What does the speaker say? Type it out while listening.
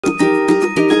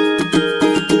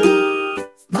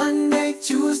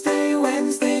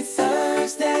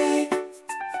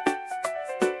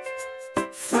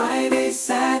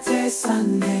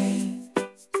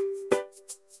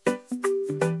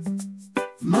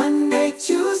Monday,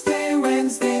 Tuesday,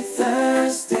 Wednesday,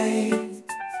 Thursday,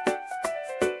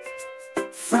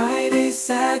 Friday,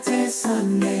 Saturday,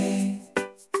 Sunday.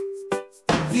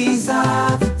 These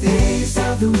are the days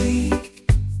of the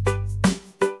week.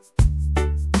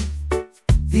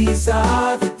 These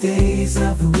are the days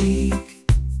of the week.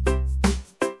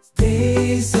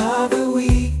 Days of the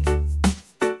week.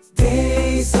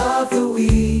 Days of the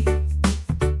week.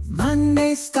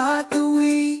 Monday, start the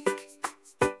week.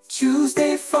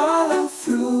 Tuesday, follow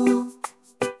through.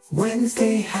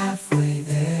 Wednesday, halfway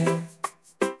there.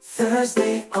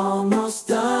 Thursday, almost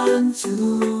done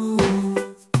too.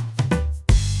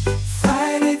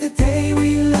 Friday, the day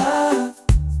we love.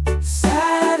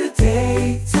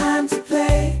 Saturday, time to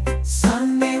play.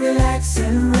 Sunday, relax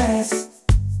and rest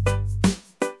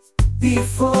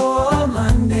before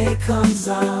Monday comes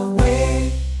our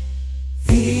way.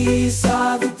 These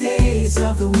are the days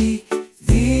of the week.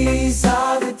 These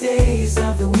are the days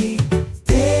of the week.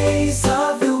 Days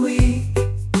of the week.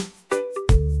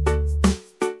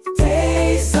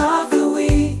 Days of the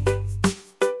week.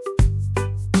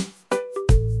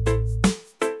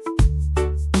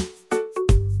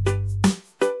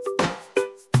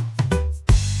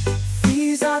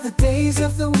 These are the days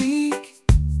of the week.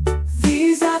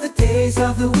 These are the days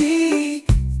of the week.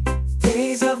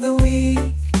 Days of the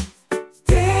week.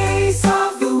 Days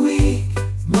of the week.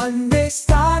 Monday,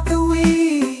 start the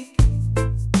week.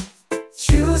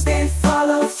 Tuesday,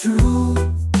 follow through.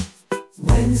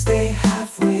 Wednesday,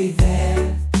 halfway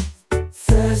there.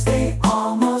 Thursday,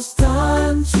 almost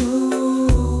done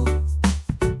too.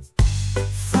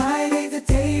 Friday, the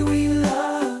day we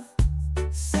love.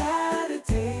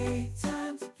 Saturday,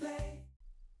 time to play.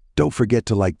 Don't forget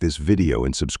to like this video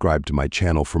and subscribe to my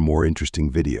channel for more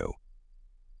interesting video.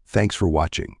 Thanks for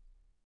watching.